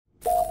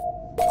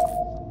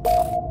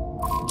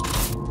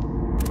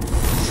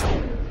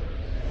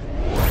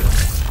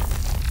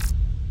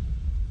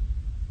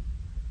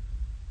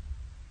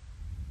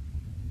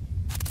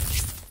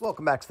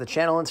Welcome back to the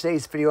channel. In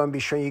today's video, I'm going to be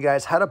showing you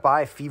guys how to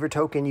buy Fever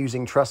token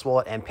using Trust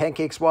Wallet and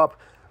PancakeSwap.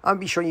 I'm going to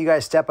be showing you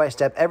guys step by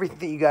step everything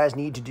that you guys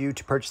need to do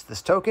to purchase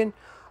this token.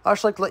 I'd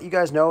just like to let you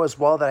guys know as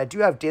well that I do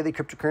have daily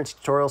cryptocurrency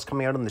tutorials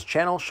coming out on this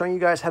channel, showing you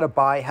guys how to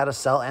buy, how to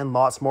sell, and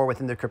lots more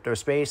within the crypto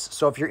space.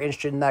 So if you're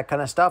interested in that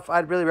kind of stuff,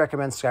 I'd really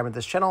recommend subscribing to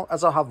this channel,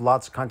 as I'll have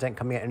lots of content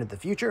coming out into the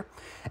future.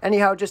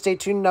 Anyhow, just stay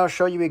tuned and I'll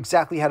show you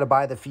exactly how to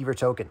buy the Fever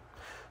token.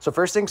 So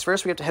first things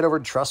first, we have to head over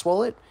to Trust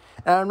Wallet.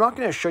 And I'm not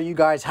going to show you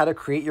guys how to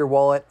create your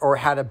wallet or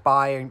how to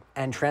buy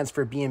and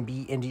transfer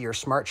BNB into your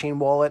smart chain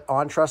wallet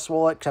on Trust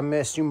Wallet, because I'm going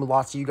to assume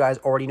lots of you guys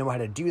already know how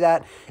to do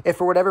that. If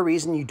for whatever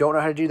reason you don't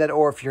know how to do that,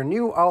 or if you're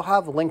new, I'll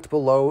have linked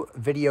below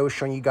videos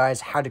showing you guys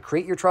how to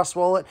create your Trust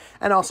Wallet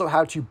and also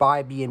how to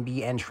buy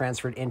BNB and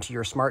transfer it into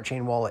your smart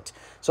chain wallet.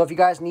 So if you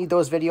guys need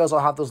those videos, I'll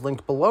have those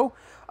linked below.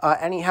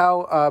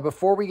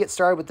 Before we get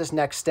started with this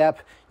next step,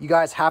 you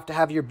guys have to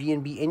have your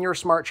BNB in your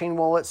smart chain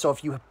wallet. So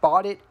if you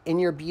bought it in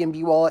your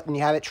BNB wallet and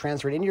you have it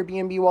transferred in your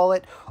BNB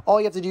wallet, all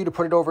you have to do to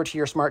put it over to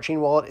your smart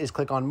chain wallet is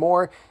click on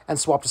more and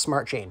swap to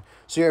smart chain.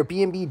 So your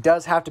BNB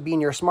does have to be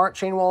in your smart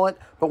chain wallet,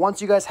 but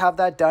once you guys have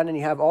that done and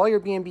you have all your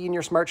BNB in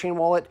your smart chain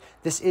wallet,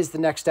 this is the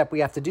next step we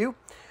have to do.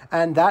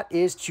 And that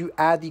is to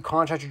add the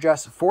contract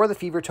address for the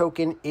Fever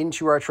token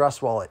into our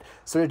Trust Wallet.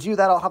 So to do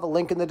that, I'll have a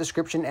link in the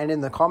description and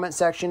in the comment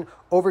section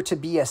over to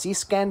BSC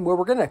Scan, where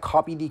we're going to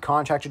copy the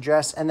contract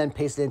address and then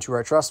paste it into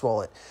our Trust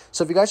Wallet.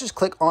 So if you guys just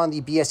click on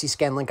the BSC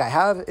Scan link I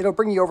have, it'll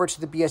bring you over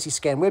to the BSC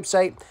Scan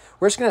website.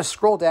 We're just going to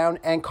scroll down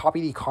and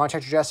copy the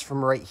contract address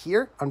from right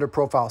here under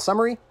Profile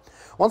Summary.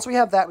 Once we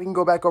have that, we can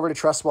go back over to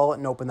Trust Wallet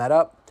and open that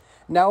up.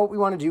 Now what we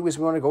want to do is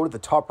we want to go to the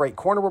top right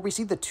corner where we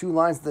see the two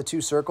lines and the two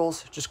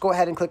circles. Just go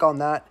ahead and click on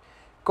that.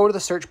 Go to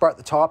the search bar at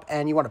the top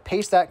and you want to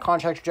paste that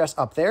contract address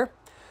up there.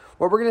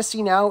 What we're going to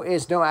see now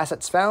is no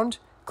assets found.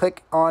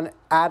 Click on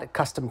add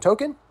custom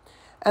token.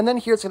 And then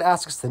here it's going to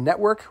ask us the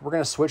network. We're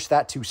going to switch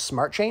that to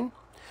smart chain.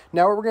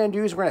 Now what we're going to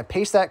do is we're going to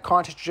paste that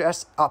contract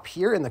address up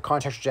here in the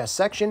contract address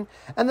section,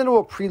 and then it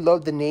will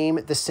preload the name,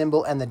 the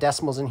symbol, and the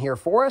decimals in here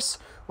for us.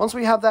 Once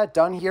we have that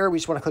done here, we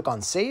just want to click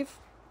on save.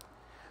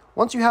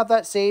 Once you have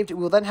that saved,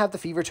 we'll then have the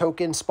Fever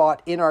token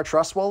spot in our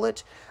Trust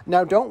Wallet.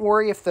 Now, don't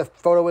worry if the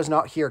photo is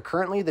not here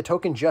currently. The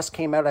token just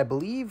came out, I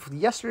believe,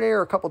 yesterday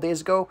or a couple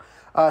days ago.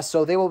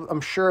 So they will, I'm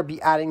sure,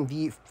 be adding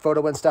the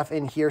photo and stuff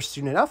in here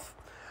soon enough.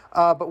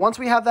 But once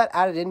we have that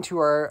added into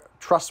our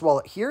Trust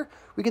Wallet here,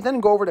 we can then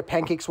go over to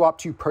PancakeSwap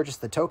to purchase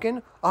the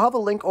token. I'll have a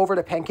link over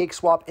to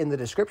PancakeSwap in the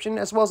description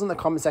as well as in the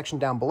comment section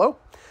down below.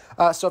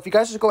 So if you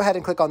guys just go ahead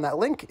and click on that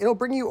link, it'll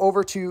bring you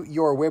over to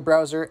your web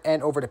browser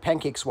and over to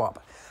PancakeSwap.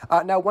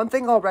 Now, one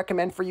thing I'll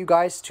recommend for you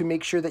guys to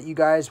make sure that you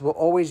guys will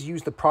always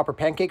use the proper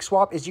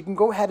PancakeSwap is you can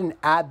go ahead and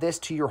add this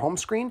to your home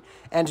screen.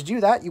 And to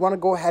do that, you want to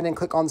go ahead and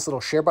click on this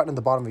little share button at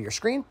the bottom of your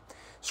screen.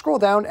 Scroll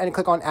down and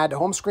click on add to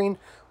home screen.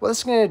 What this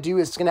is going to do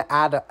is it's going to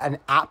add an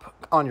app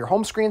on your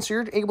home screen. So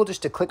you're able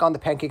just to click on the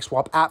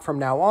PancakeSwap app from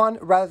now on,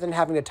 rather than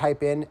having to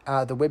type in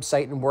the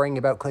website and worrying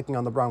about clicking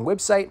on the wrong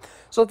website.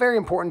 So it's very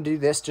important to do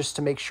this just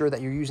to make sure that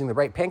you're using the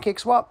right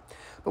PancakeSwap.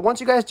 But once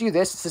you guys do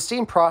this, it's the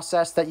same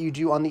process that you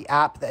do on the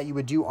app that you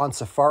would do on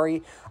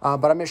Safari. But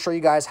I'm going to show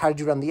you guys how to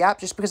do it on the app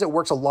just because it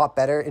works a lot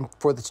better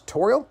for the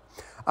tutorial.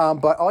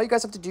 But all you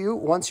guys have to do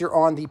once you're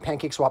on the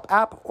PancakeSwap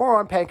app or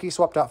on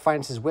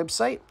PancakeSwap.finance's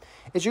website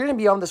is you're going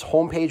to be on this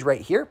home page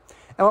right here.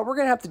 And what we're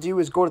going to have to do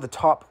is go to the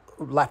top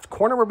left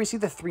corner where we see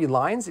the three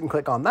lines and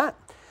click on that.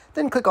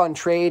 Then click on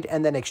trade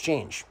and then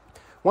exchange.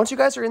 Once you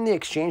guys are in the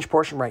exchange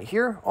portion right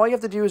here, all you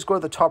have to do is go to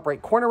the top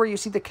right corner where you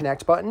see the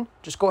connect button.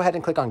 Just go ahead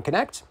and click on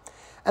connect.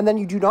 And then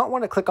you do not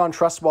want to click on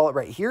Trust Wallet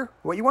right here.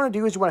 What you want to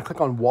do is you want to click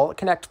on Wallet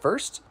Connect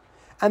first.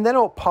 And then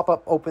it'll pop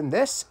up, open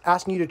this,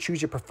 asking you to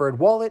choose your preferred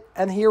wallet.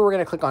 And here we're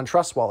going to click on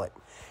Trust Wallet.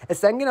 It's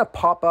then going to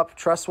pop up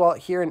Trust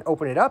Wallet here and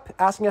open it up,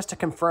 asking us to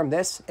confirm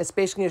this. It's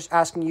basically just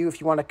asking you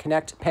if you want to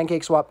connect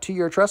PancakeSwap to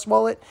your Trust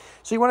Wallet.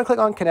 So you want to click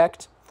on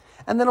connect,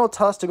 and then it'll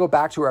tell us to go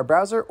back to our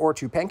browser or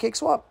to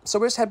PancakeSwap. So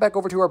we'll just head back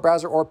over to our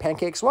browser or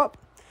PancakeSwap.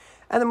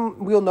 And then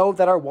we'll know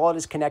that our wallet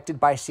is connected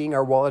by seeing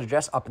our wallet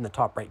address up in the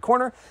top right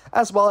corner,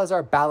 as well as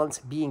our balance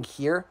being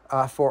here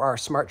for our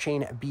smart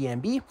chain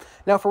BNB.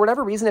 Now, for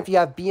whatever reason, if you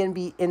have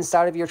BNB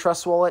inside of your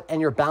Trust Wallet and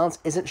your balance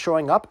isn't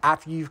showing up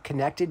after you've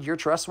connected your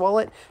Trust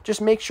Wallet, just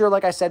make sure,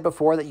 like I said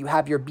before, that you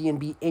have your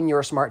BNB in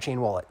your smart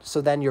chain wallet.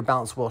 So then your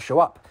balance will show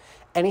up.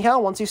 Anyhow,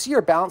 once you see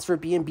your balance for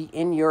BNB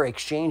in your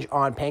exchange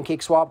on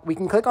PancakeSwap, we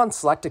can click on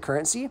select a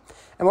currency.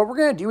 And what we're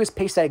going to do is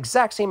paste that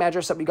exact same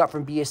address that we got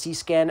from BSC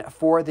Scan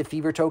for the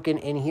Fever token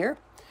in here.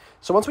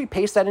 So once we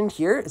paste that in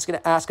here, it's going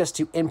to ask us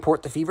to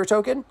import the Fever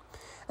token. And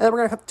then we're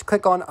going to have to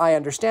click on I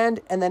understand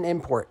and then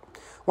import.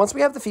 Once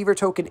we have the Fever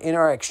token in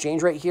our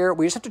exchange right here,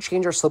 we just have to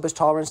change our slippage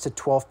tolerance to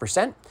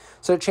 12%.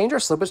 So to change our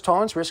slippage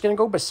tolerance, we're just going to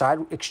go beside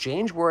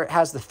exchange where it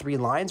has the three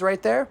lines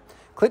right there.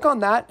 Click on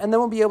that, and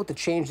then we'll be able to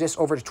change this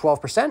over to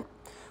 12%.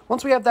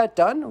 Once we have that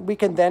done, we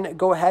can then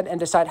go ahead and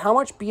decide how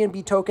much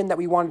BNB token that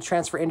we want to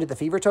transfer into the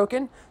Fever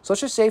token. So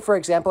let's just say, for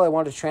example, I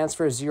want to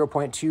transfer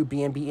 0.2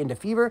 BNB into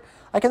Fever.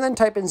 I can then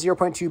type in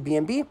 0.2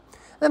 BNB.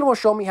 Then it will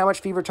show me how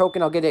much Fever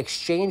token I'll get to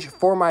exchange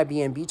for my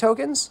BNB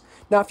tokens.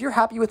 Now, if you're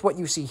happy with what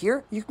you see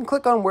here, you can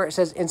click on where it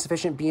says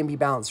insufficient BNB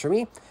balance for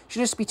me. It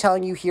should just be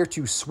telling you here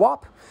to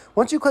swap.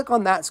 Once you click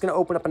on that, it's going to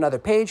open up another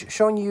page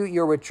showing you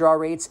your withdrawal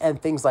rates and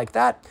things like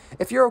that.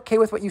 If you're okay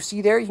with what you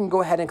see there, you can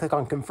go ahead and click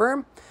on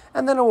confirm,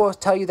 and then it will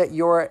tell you that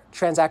your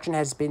transaction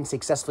has been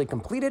successfully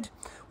completed.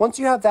 Once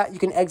you have that, you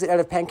can exit out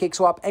of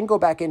PancakeSwap and go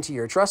back into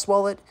your Trust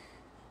wallet,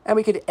 and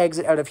we could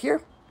exit out of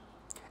here.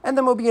 And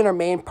then we'll be in our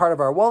main part of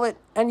our wallet,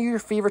 and your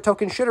Fever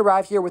token should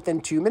arrive here within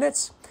 2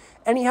 minutes.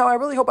 Anyhow, I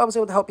really hope I was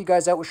able to help you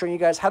guys out with showing you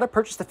guys how to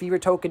purchase the Fever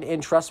token in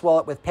Trust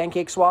Wallet with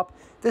PancakeSwap.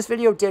 This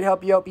video did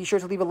help you out. Be sure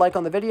to leave a like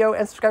on the video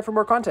and subscribe for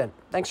more content.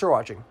 Thanks for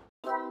watching.